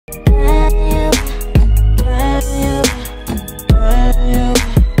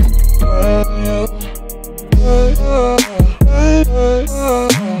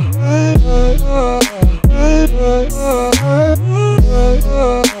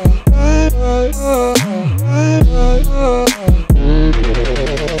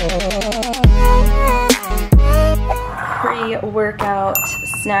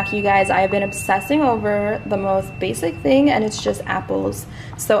snack, you guys. I have been obsessing over the most basic thing, and it's just apples.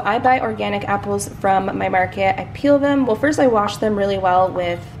 So I buy organic apples from my market. I peel them. Well, first I wash them really well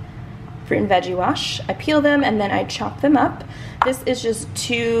with fruit and veggie wash. I peel them and then I chop them up. This is just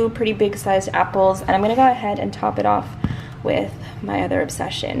 2 pretty big sized apples, and I'm gonna go ahead and top it off with my other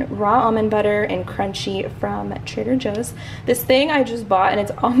obsession, raw almond butter and crunchy from Trader Joe's. This thing I just bought and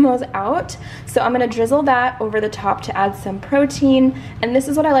it's almost out, so I'm gonna drizzle that over the top to add some protein. And this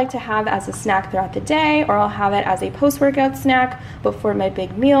is what I like to have as a snack throughout the day, or I'll have it as a post-workout snack before my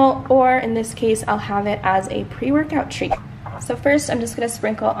big meal, or in this case I'll have it as a pre-workout treat. So first I'm just gonna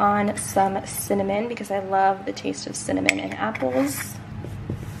sprinkle on some cinnamon because I love the taste of cinnamon in apples.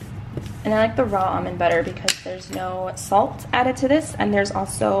 And I like the raw almond butter because there's no salt added to this, and there's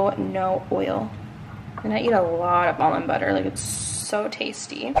also no oil. And I eat a lot of almond butter, like it's so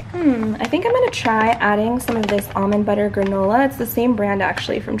tasty. I think I'm gonna try adding some of this almond butter granola. It's the same brand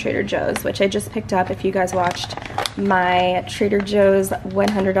actually from Trader Joe's, which I just picked up. If you guys watched my Trader Joe's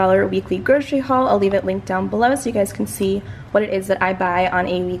 $100 weekly grocery haul, I'll leave it linked down below so you guys can see what it is that I buy on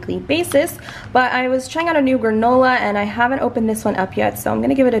a weekly basis. But I was trying out a new granola and I haven't opened this one up yet, so I'm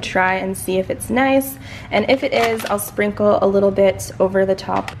gonna give it a try and see if it's nice. And if it is, I'll sprinkle a little bit over the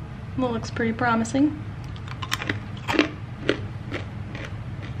top. Well, looks pretty promising.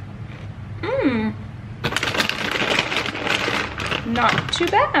 Not too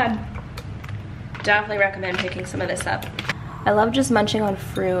bad. Definitely recommend picking some of this up. I love just munching on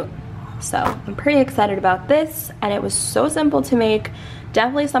fruit, so I'm pretty excited about this, and it was so simple to make.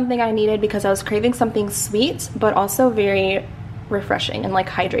 Definitely something I needed because I was craving something sweet but also very refreshing and like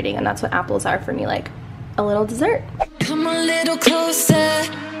hydrating, and that's what apples are for me, like a little dessert. Come a little closer,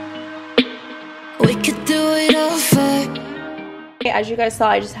 we could do it over. As you guys saw,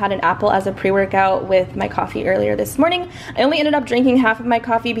 I just had an apple as a pre-workout with my coffee earlier this morning. I only ended up drinking half of my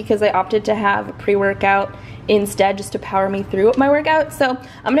coffee because I opted to have pre-workout instead, just to power me through my workout. So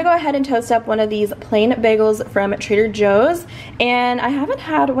I'm gonna go ahead and toast up one of these plain bagels from Trader Joe's, and I haven't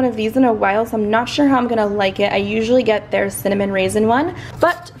had one of these in a while, so I'm not sure how I'm gonna like it. I usually get their cinnamon raisin one,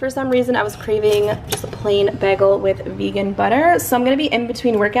 but for some reason I was craving just a plain bagel with vegan butter. So I'm gonna be in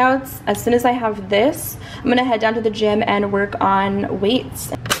between workouts. As soon as I have this, I'm gonna head down to the gym and work on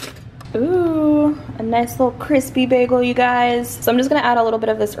weights. Ooh, a nice little crispy bagel, you guys. So I'm just gonna add a little bit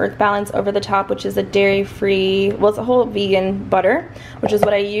of this Earth Balance over the top, which is a dairy-free, well, it's a whole vegan butter, which is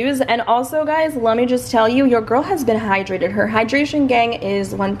what I use. And also, guys, let me just tell you, your girl has been hydrated. Her hydration gang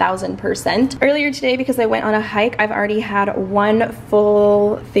is 1000%. Earlier today, because I went on a hike, I've already had 1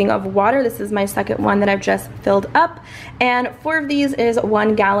 full thing of water. This is my second one that I've just filled up. And 4 of these is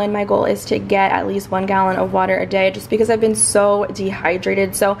 1 gallon. My goal is to get at least 1 gallon of water a day just because I've been so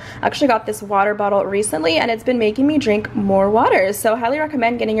dehydrated. So actually got this water bottle recently and it's been making me drink more water, so highly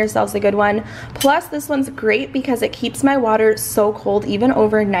recommend getting yourselves a good one. Plus this one's great because it keeps my water so cold even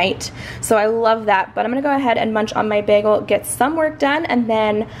overnight, so I love that. But I'm gonna go ahead and munch on my bagel, get some work done, and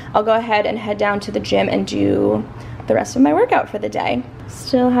then I'll go ahead and head down to the gym and do the rest of my workout for the day.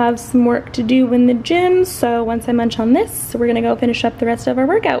 Still have some work to do in the gym, so once I munch on this, we're gonna go finish up the rest of our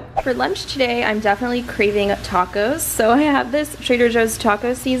workout. For lunch today, I'm definitely craving tacos, so I have this Trader Joe's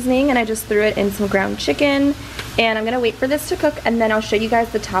taco seasoning and I just threw it in some ground chicken, and I'm gonna wait for this to cook and then I'll show you guys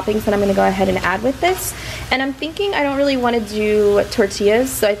the toppings that I'm gonna go ahead and add with this. And I'm thinking I don't really want to do tortillas,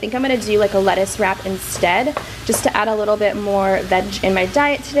 so I think I'm gonna do like a lettuce wrap instead, just to add a little bit more veg in my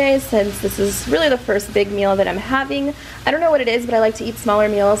diet today, since this is really the first big meal that I'm having. I don't know what it is, but I like to eat smaller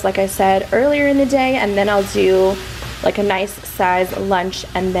meals, like I said earlier in the day, and then I'll do like a nice size lunch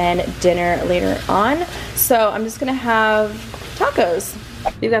and then dinner later on. So I'm just gonna have tacos.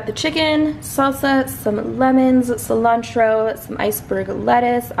 We've got the chicken, salsa, some lemons, cilantro, some iceberg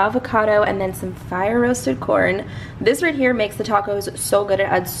lettuce, avocado, and then some fire roasted corn. This right here makes the tacos so good. It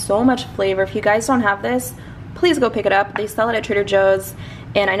adds so much flavor. If you guys don't have this, please go pick it up. They sell it at Trader Joe's,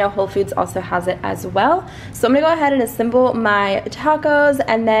 and I know Whole Foods also has it as well. So I'm gonna go ahead and assemble my tacos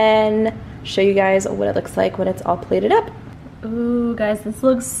and then show you guys what it looks like when it's all plated up. Ooh, guys, this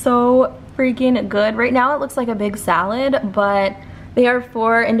looks so freaking good. Right now it looks like a big salad, but they are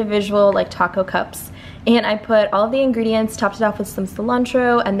 4 individual like taco cups. And I put all of the ingredients, topped it off with some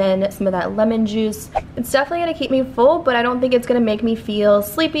cilantro and then some of that lemon juice. It's definitely gonna keep me full, but I don't think it's gonna make me feel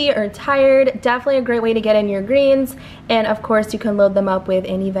sleepy or tired. Definitely a great way to get in your greens. And of course, you can load them up with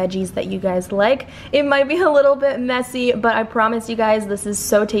any veggies that you guys like. It might be a little bit messy, but I promise you guys, this is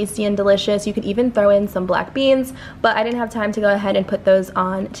so tasty and delicious. You could even throw in some black beans, but I didn't have time to go ahead and put those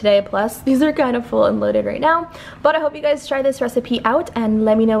on today. Plus, these are kind of full and loaded right now. But I hope you guys try this recipe out and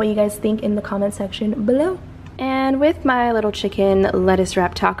let me know what you guys think in the comment section below. And with my little chicken lettuce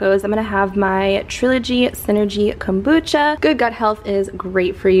wrap tacos, I'm gonna have my Trilogy Synergy Kombucha. Good gut health is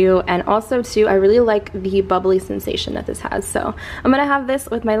great for you, and also too, I really like the bubbly sensation that this has. So I'm gonna have this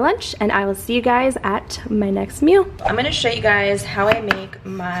with my lunch, and I will see you guys at my next meal. I'm gonna show you guys how I make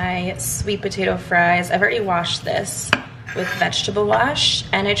my sweet potato fries. I've already washed this with vegetable wash,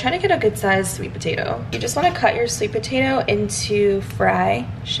 and I try to get a good sized sweet potato. You just wanna cut your sweet potato into fry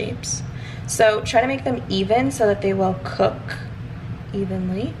shapes. So try to make them even so that they will cook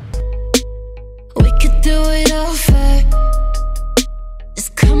evenly. We could do it over.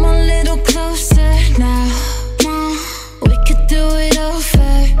 Just come a little closer now. We could do it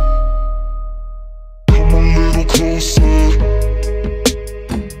over. Come a little closer.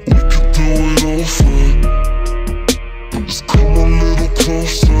 We could do it over. Just come a little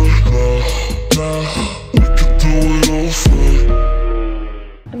closer now. We could do it over.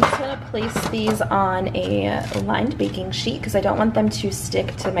 I'm just gonna place these on a lined baking sheet because I don't want them to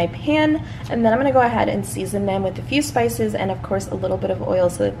stick to my pan. And then I'm gonna go ahead and season them with a few spices and of course a little bit of oil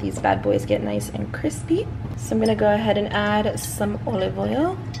so that these bad boys get nice and crispy. So I'm gonna go ahead and add some olive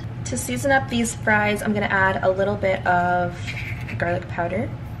oil. To season up these fries, I'm gonna add a little bit of garlic powder,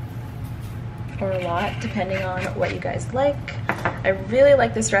 or a lot, depending on what you guys like. I really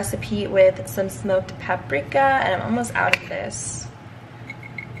like this recipe with some smoked paprika, and I'm almost out of this.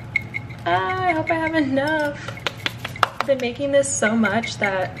 I hope I have enough. I've been making this so much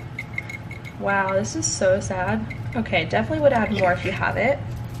that, wow, this is so sad. Okay, definitely would add more if you have it.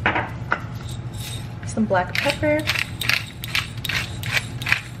 Some black pepper.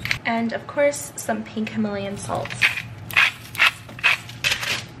 And of course, some pink Himalayan salt.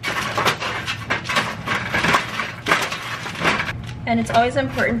 And it's always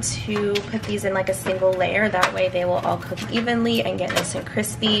important to put these in like a single layer, that way they will all cook evenly and get nice and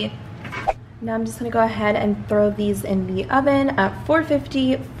crispy. Now I'm just gonna go ahead and throw these in the oven at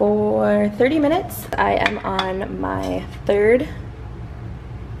 450 for 30 minutes. I am on my third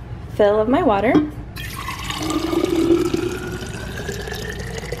fill of my water.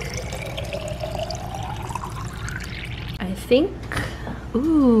 I think,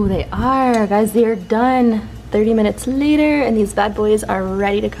 ooh, they are, guys, they are done. 30 minutes later, and these bad boys are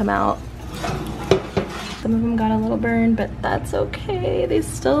ready to come out. Some of them got a little burned, but that's okay. They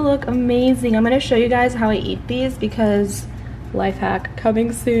still look amazing. I'm gonna show you guys how I eat these because life hack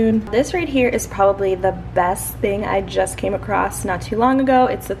coming soon. This right here is probably the best thing I just came across not too long ago.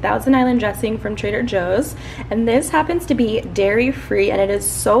 It's the Thousand Island dressing from Trader Joe's, and this happens to be dairy-free, and it is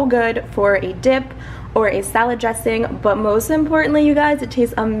so good for a dip or a salad dressing, but most importantly, you guys, it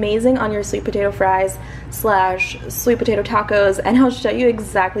tastes amazing on your sweet potato fries / sweet potato tacos, and I'll show you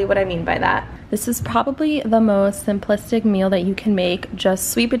exactly what I mean by that. This is probably the most simplistic meal that you can make, just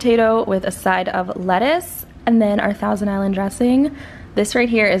sweet potato with a side of lettuce and then our Thousand Island dressing. This right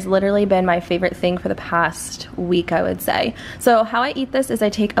here has literally been my favorite thing for the past week, I would say. So how I eat this is I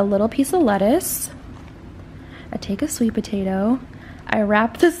take a little piece of lettuce, I take a sweet potato, I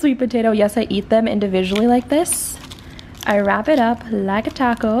wrap the sweet potato, yes, I eat them individually like this. I wrap it up like a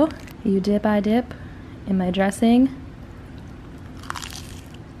taco. You dip, I dip in my dressing.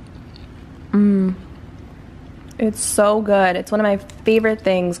 It's so good. It's one of my favorite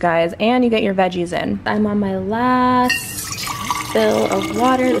things, guys, and you get your veggies in. I'm on my last fill of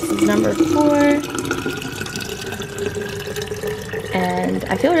water. This is number 4. And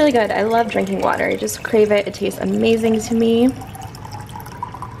I feel really good. I love drinking water. I just crave it. It tastes amazing to me.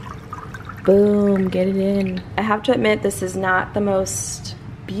 Boom, get it in. I have to admit, this is not the most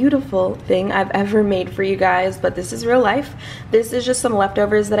beautiful thing I've ever made for you guys, but this is real life. This is just some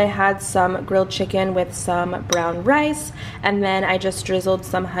leftovers that I had, some grilled chicken with some brown rice, and then I just drizzled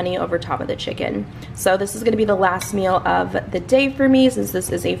some honey over top of the chicken. So this is gonna be the last meal of the day for me, since this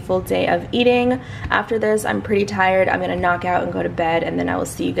is a full day of eating. After this, I'm pretty tired. I'm gonna knock out and go to bed, and then I will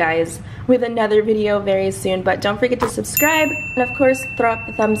see you guys with another video very soon. But don't forget to subscribe, and of course, throw up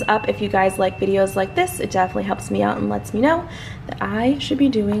the thumbs up if you guys like videos like this. It definitely helps me out and lets me know that I should be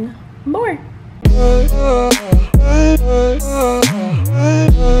doing more.